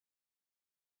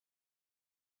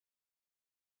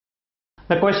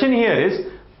The question here is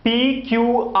P,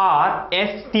 Q, R,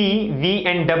 S, T, V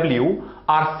and W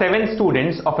are 7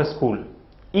 students of a school.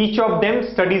 Each of them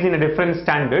studies in a different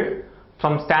standard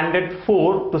from standard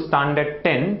 4 to standard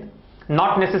 10,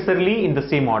 not necessarily in the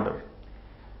same order.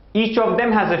 Each of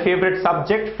them has a favorite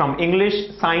subject from English,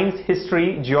 Science,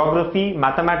 History, Geography,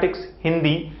 Mathematics,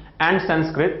 Hindi and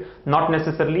Sanskrit, not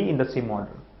necessarily in the same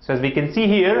order. So as we can see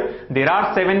here, there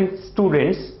are 7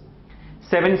 students,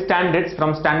 7 standards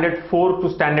from standard 4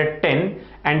 to standard 10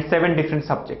 and 7 different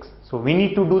subjects. So we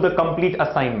need to do the complete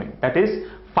assignment, that is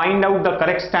find out the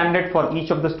correct standard for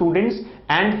each of the students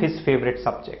and his favorite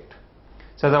subject.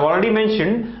 So as I've already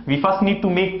mentioned, we first need to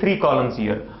make 3 columns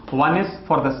here. One is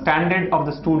for the standard of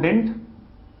the student,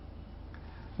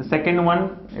 the second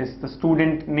one is the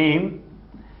student name,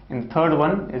 and the third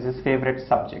one is his favorite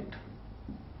subject.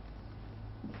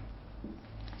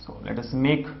 So let us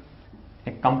make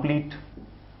a complete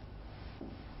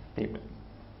table.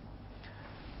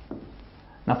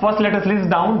 Now first let us list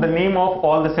down the name of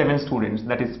all the 7 students,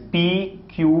 that is P,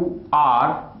 Q,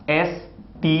 R, S,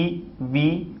 T,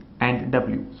 V and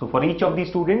W. So for each of these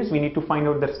students we need to find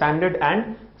out their standard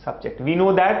and subject. We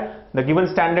know that the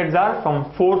given standards are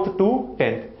from 4th to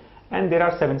 10th and there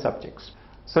are 7 subjects.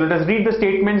 So let us read the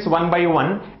statements one by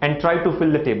one and try to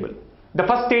fill the table. The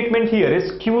first statement here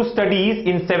is Q studies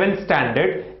in 7th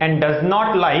standard and does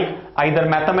not like either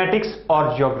mathematics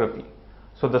or geography.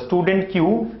 So the student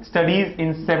Q studies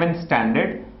in 7th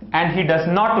standard and he does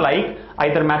not like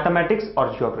either mathematics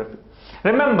or geography.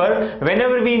 Remember,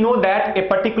 whenever we know that a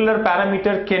particular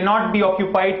parameter cannot be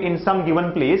occupied in some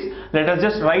given place, let us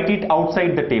just write it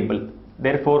outside the table.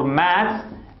 Therefore, maths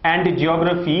and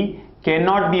geography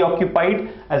cannot be occupied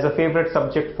as a favorite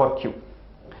subject for Q.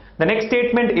 The next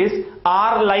statement is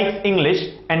R likes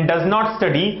English and does not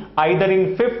study either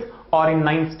in 5th or in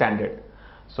 9th standard.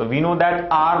 So we know that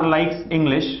R likes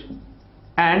English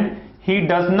and he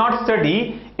does not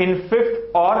study in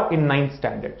 5th or in 9th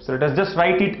standard. So let us just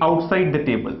write it outside the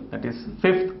table, that is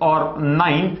 5th or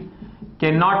 9th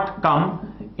cannot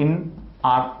come in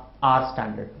R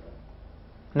standard.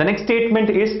 The next statement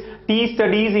is T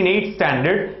studies in 8th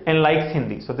standard and likes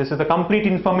Hindi. So this is the complete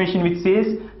information which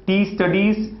says T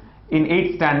studies in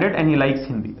 8th standard and he likes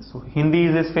Hindi. So Hindi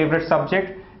is his favorite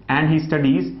subject and he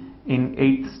studies in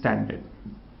 8th standard.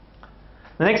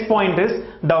 The next point is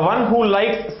the one who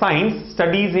likes science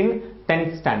studies in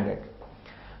 10th standard.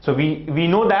 So we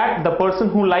know that the person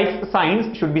who likes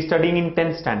science should be studying in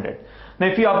 10th standard. Now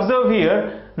if you observe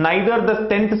here, neither the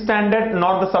 10th standard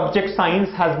nor the subject science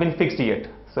has been fixed yet.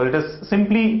 So let us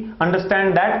simply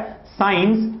understand that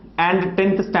science and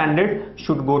 10th standard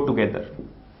should go together.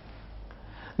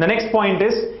 The next point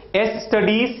is S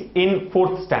studies in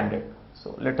 4th standard.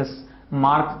 So let us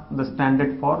mark the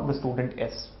standard for the student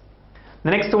S. The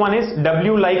next one is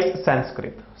W likes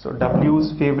Sanskrit. So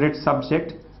W's favorite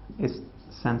subject is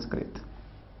Sanskrit.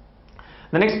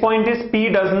 The next point is P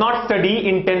does not study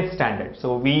in 10th standard.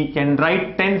 So we can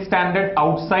write 10th standard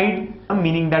outside,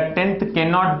 meaning that 10th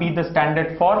cannot be the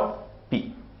standard for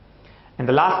P. And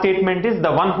the last statement is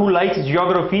the one who likes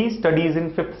geography studies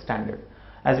in 5th standard.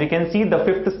 As we can see, the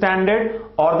 5th standard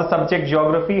or the subject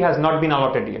geography has not been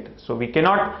allotted yet. So we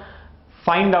cannot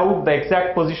find out the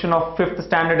exact position of 5th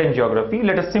standard and geography.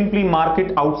 Let us simply mark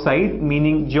it outside,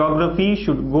 meaning geography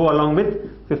should go along with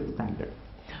 5th standard.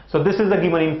 So this is the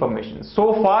given information.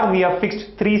 So far we have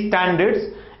fixed 3 standards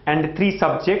and 3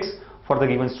 subjects for the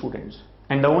given students.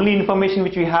 And the only information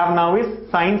which we have now is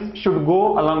science should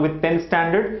go along with 10th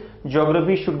standard,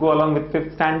 geography should go along with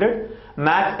 5th standard,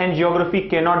 maths and geography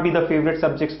cannot be the favorite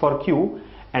subjects for Q,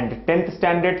 and 10th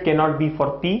standard cannot be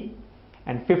for P,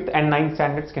 and 5th and 9th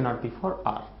standards cannot be for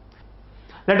R.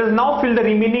 Let us now fill the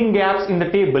remaining gaps in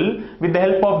the table with the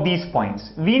help of these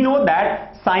points. We know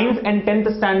that science and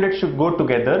 10th standard should go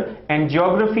together and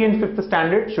geography and 5th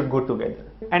standard should go together.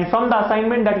 And from the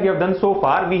assignment that we have done so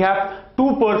far, we have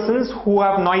 2 persons who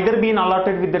have neither been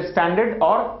allotted with their standard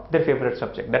or their favorite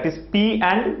subject, that is P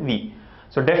and V.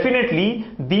 So definitely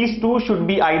these 2 should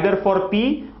be either for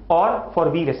P or for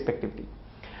V respectively.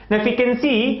 Now if we can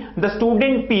see, the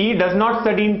student P does not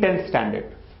study in 10th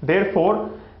standard.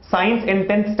 Therefore, science in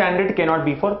 10th standard cannot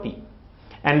be for P.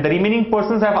 And the remaining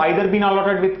persons have either been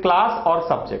allotted with class or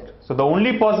subject. So the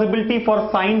only possibility for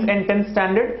science and 10th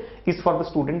standard is for the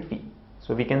student V.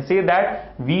 So we can say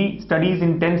that V studies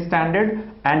in 10th standard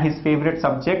and his favorite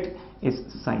subject is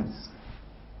science.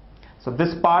 So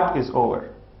this part is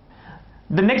over.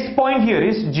 The next point here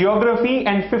is geography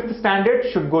and 5th standard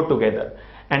should go together.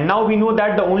 And now we know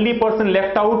that the only person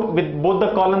left out with both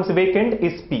the columns vacant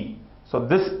is P. So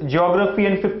this geography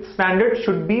and 5th standard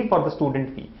should be for the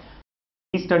student P.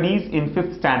 He studies in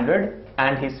 5th standard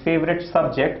and his favorite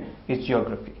subject is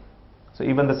geography. So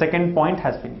even the second point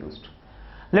has been used.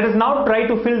 Let us now try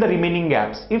to fill the remaining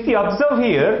gaps. If you observe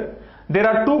here, there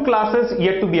are two classes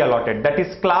yet to be allotted, that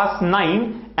is class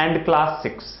 9 and class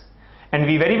 6. And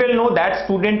we very well know that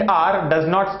student R does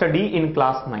not study in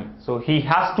class 9. So he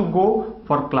has to go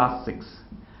for class 6.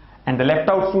 And the left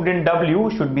out student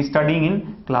W should be studying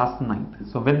in class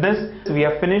 9th. So with this, we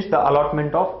have finished the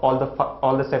allotment of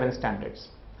all the 7 standards.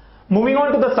 Moving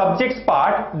on to the subjects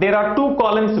part, there are 2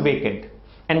 columns vacant.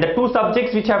 And the 2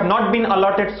 subjects which have not been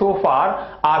allotted so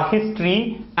far are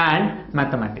history and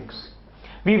mathematics.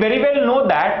 We very well know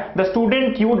that the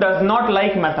student Q does not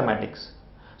like mathematics.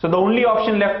 So the only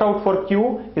option left out for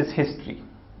Q is history.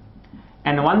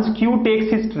 And once Q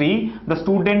takes history, the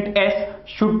student S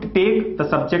should take the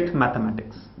subject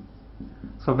mathematics.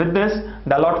 So with this,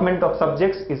 the allotment of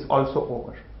subjects is also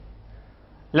over.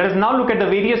 Let us now look at the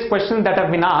various questions that have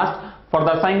been asked for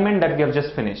the assignment that we have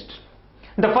just finished.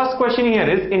 The first question here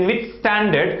is, in which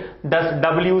standard does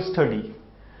W study?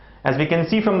 As we can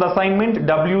see from the assignment,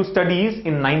 W studies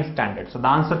in 9th standard. So the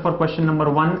answer for question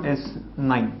number 1 is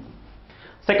 9.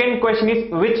 Second question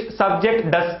is, which subject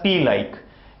does P like?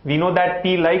 We know that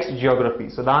P likes geography.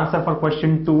 So the answer for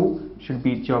question 2 should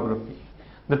be geography.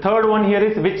 The third one here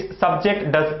is, which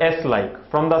subject does S like?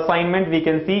 From the assignment we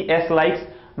can see S likes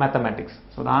mathematics.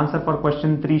 So the answer for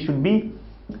question 3 should be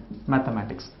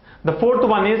mathematics. The fourth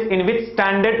one is, in which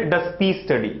standard does P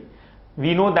study?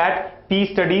 We know that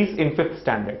P studies in 5th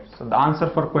standard. So the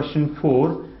answer for question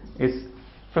 4 is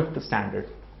 5th standard.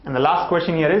 And the last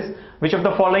question here is, which of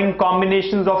the following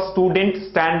combinations of student,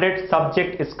 standard,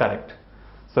 subject is correct?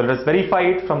 So let us verify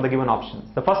it from the given options.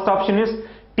 The first option is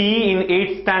T in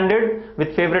 8th standard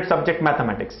with favorite subject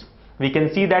mathematics. We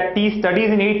can see that T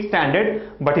studies in 8th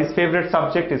standard but his favorite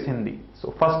subject is Hindi.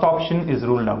 So first option is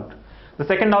ruled out. The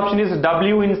second option is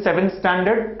W in 7th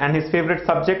standard and his favorite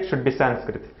subject should be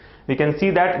Sanskrit. We can see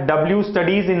that W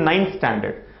studies in 9th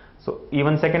standard. So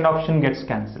even second option gets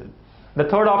cancelled. The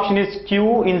third option is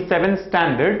Q in 7th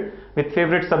standard with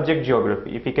favorite subject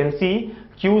geography. If you can see,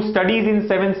 Q studies in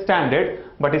 7th standard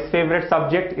but his favorite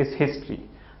subject is history.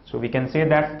 So we can say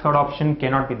that third option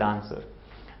cannot be the answer.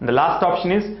 And the last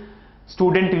option is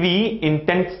student V in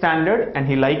 10th standard and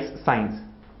he likes science.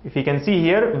 If you can see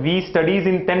here, V studies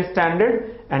in 10th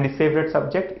standard and his favorite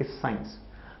subject is science.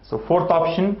 So fourth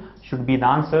option should be the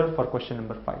answer for question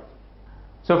number 5.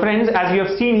 So friends, as you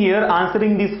have seen here,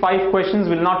 answering these 5 questions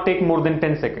will not take more than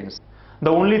 10 seconds.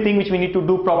 The only thing which we need to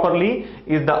do properly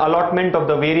is the allotment of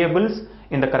the variables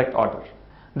in the correct order.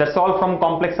 That's all from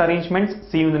complex arrangements.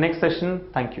 See you in the next session.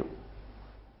 Thank you.